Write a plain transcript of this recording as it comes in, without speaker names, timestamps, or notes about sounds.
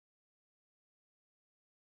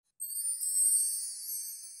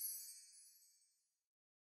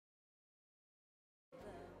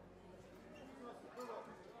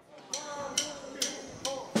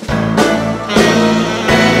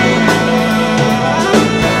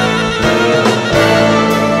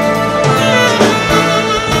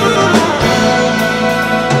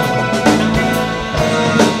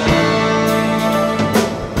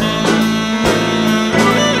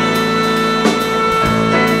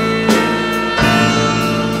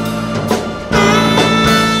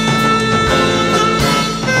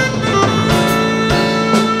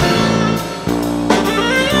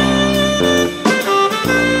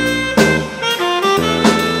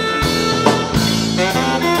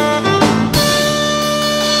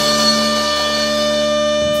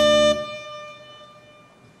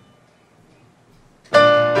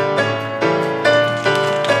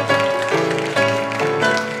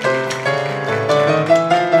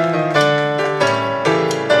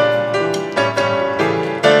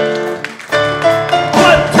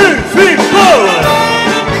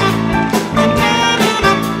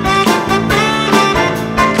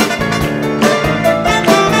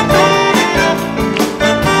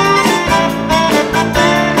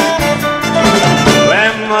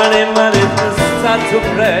to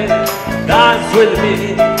play. Dance with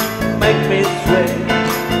me, make me sway.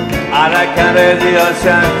 荒かれる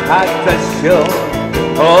ocean, hug the shore.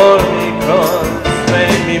 Hold me close,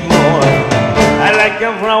 sway me more. I like a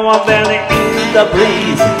flower belly in the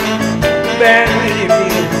breeze. Bend with me,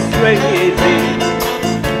 sway with me.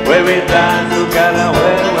 When we dance together,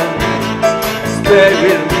 stay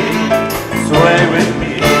with me, sway with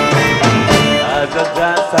me. As I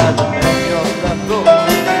dance, as I make on the floor.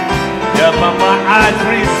 Yeah, but my eyes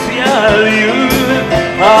reach you.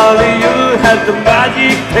 Only you have the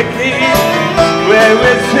magic technique. When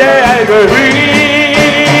we say I agree,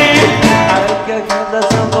 I can hear the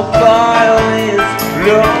sound of violins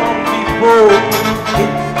long before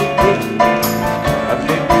it's the beat. I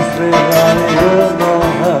make me sway on you know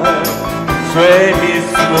her. Sway me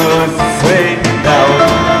smooth, sway me down.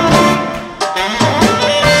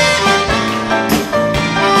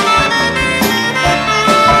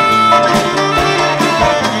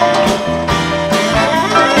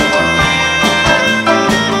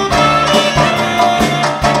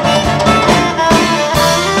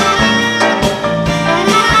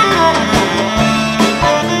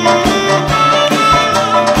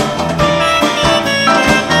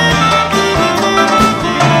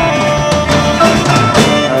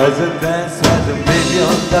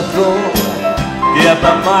 Yeah,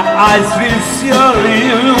 but my eyes will show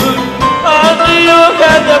you. Only you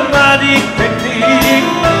have the magic technique.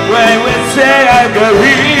 When we say I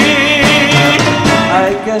agree,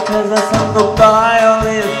 I can hear the sound of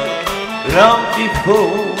violin long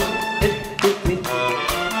before it beat.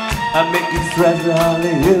 I make it stress,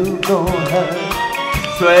 only you know her.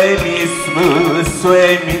 Sway me smooth,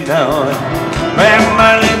 sway me now. When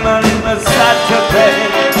my such a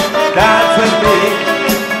pain, dance with me.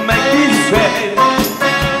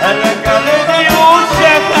 And like a lady who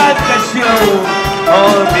check at the show,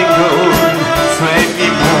 hold me good, sway me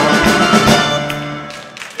more.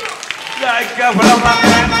 Like a flower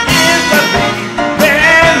in the beat,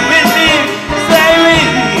 bend with me, stay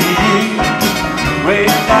with me. When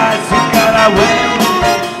I see got away,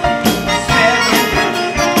 stay with me,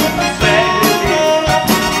 stay with me.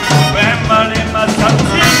 When money must have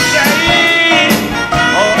changed,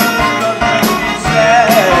 all the good things say.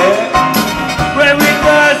 When we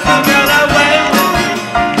got together, wait with me,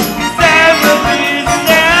 stay with me,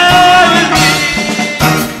 stay with me.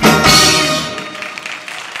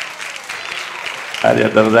 ありが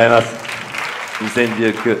とうございます。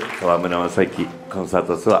2019川村正幸コンサー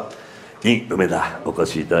トツアー in 梅田お越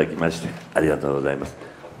しいただきましてありがとうございます。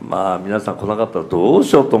まあ皆さん来なかったらどう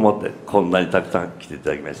しようと思ってこんなにたくさん来ていた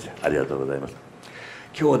だきましてありがとうございます。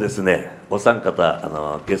今日はですねお三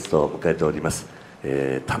方ゲストを迎えております。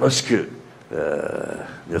楽しく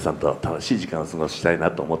皆さんと楽しい時間を過ごしたい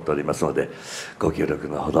なと思っておりますのでご協力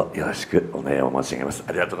のほどよろしくお願いを申し上げます。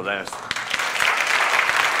ありがとうございます。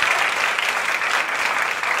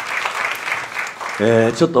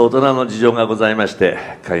ちょっと大人の事情がございまして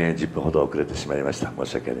開演10分ほど遅れてしまいました。申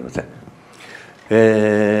し訳ありません。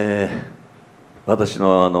私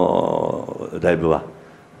のライブは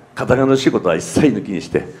肩書の仕事は一切抜きにし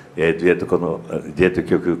てデュエット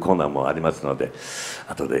曲コーナーもありますので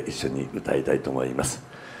後で一緒に歌いたいと思います。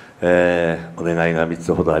お願いが3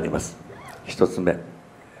つほどあります。1つ目、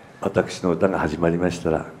私の歌が始まりまし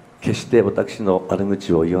たら決して私の悪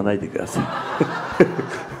口を言わないでください。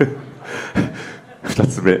2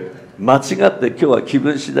つ目、間違って今日は気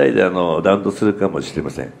分次第でラウンドするかもしれま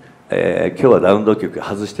せん。今日はラウンド曲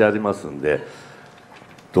外してありますんで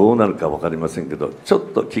どうなるか分かりませんけどちょ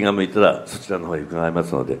っと気が向いたらそちらの方へ伺いま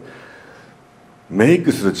すのでメイ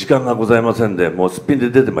クする時間がございませんでもうすっぴんで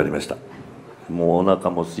出てまいりました。もうお腹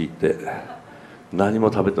も空いて何も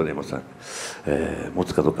食べておりません。持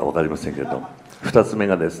つかどうか分かりませんけれども2つ目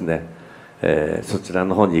がですね、そちら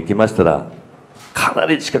の方に行きましたらかな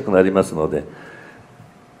り近くなりますので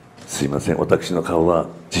すいません私の顔は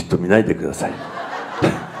じっと見ないでください。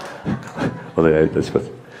お願いいたします。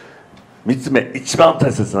3つ目、一番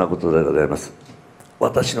大切なことでございます。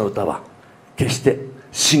私の歌は決して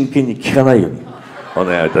真剣に聴かないようにお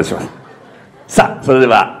願いいたします。さあそれで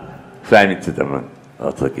は「Fly Me to the Moon」を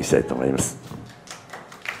お届けしたいと思います。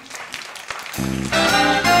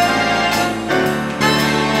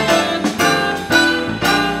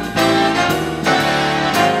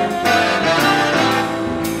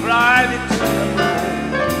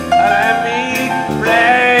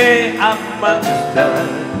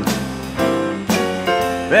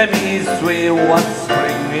Let me see what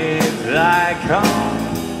spring is like on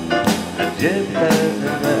a gentleman's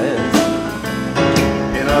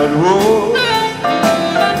in a room.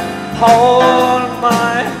 Hold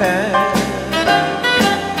my hand.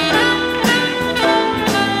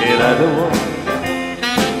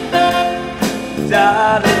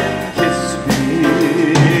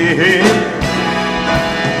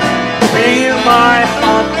 my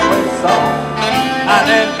heart with song, and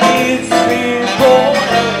it needs me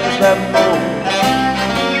forevermore.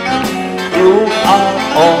 You are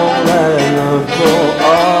all I love for,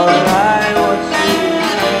 all I want to,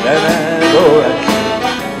 and I know it.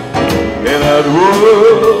 In other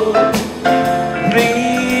words,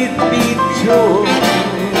 please be true.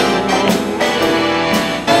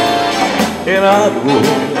 In other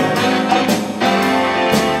words,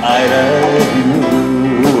 I love you.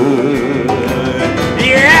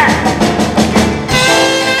 Yeah!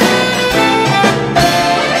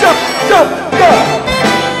 Jump, jump, jump!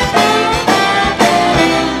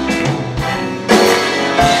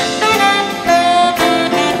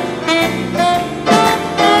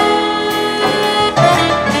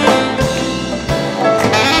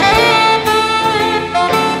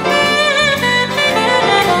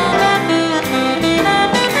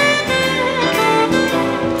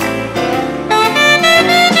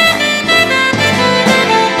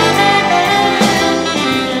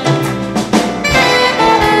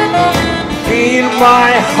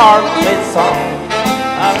 My heart with song,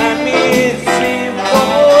 and let me see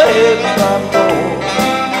forevermore.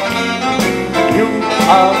 You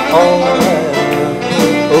are all I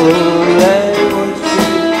want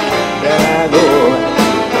you, and I go.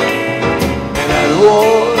 And I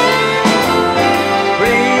want,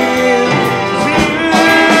 please,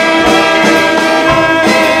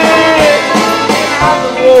 on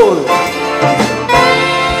the road,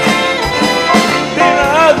 and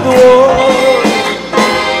I go.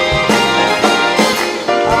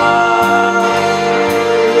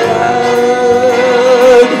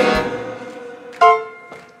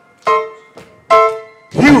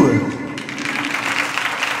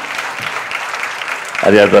あ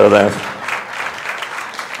りがとうございます。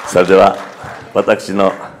それでは私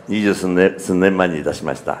の20数年前に出し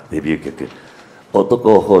ましたデビュー曲「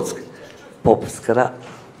男をほおつく」ポップスから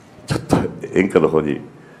ちょっと演歌の方に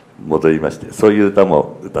戻りまして、そういう歌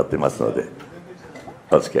も歌ってますので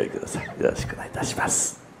お付き合いください。よろしくお願いいたしま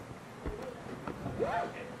す。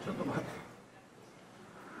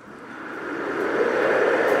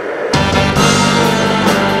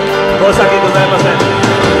申し訳ございません。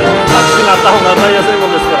熱くなった方が歌いやすいも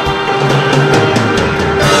んですから。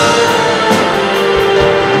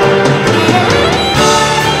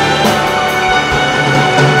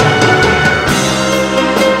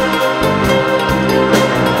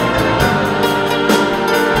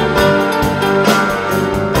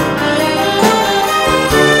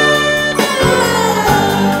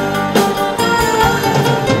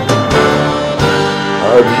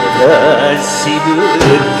知る人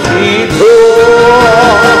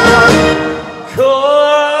恋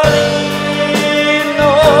の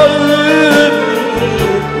海で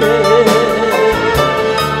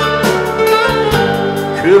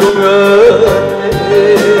黒金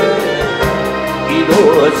色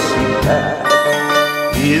した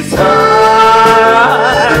遺産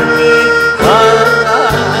に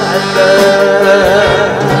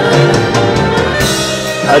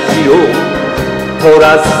恥を取ら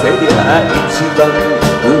せりゃ一番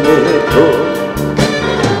うめえと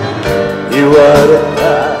言われた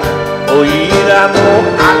おいらも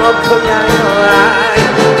あの子がない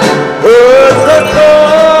男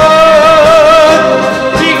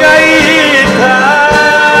気がいた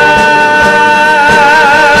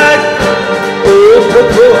男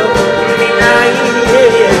いない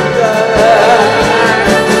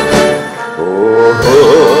おお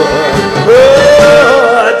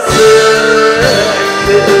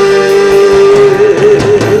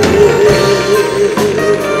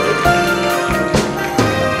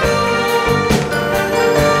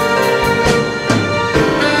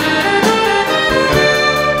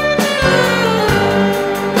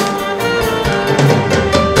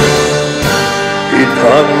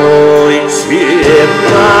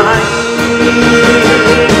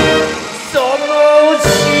その下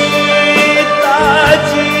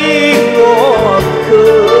地獄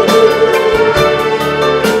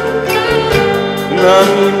波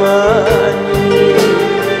間に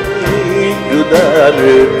下る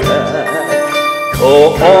かこ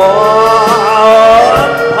うパ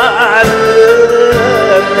ル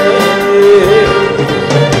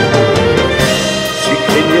しけ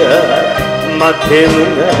りゃ待てぬ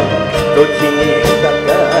が時にかか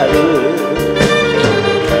る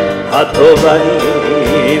後場に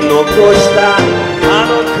残したあ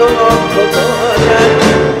の子のことが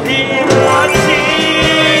命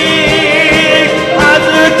預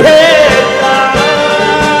けた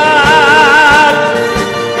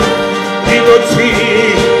命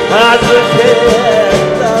預け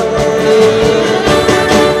た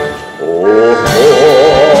お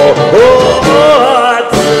お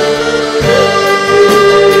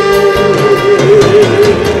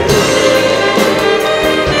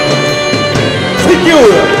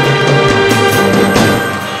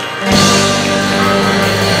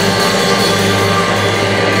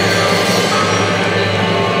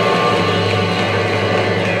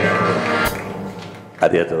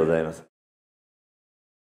りがとうございます。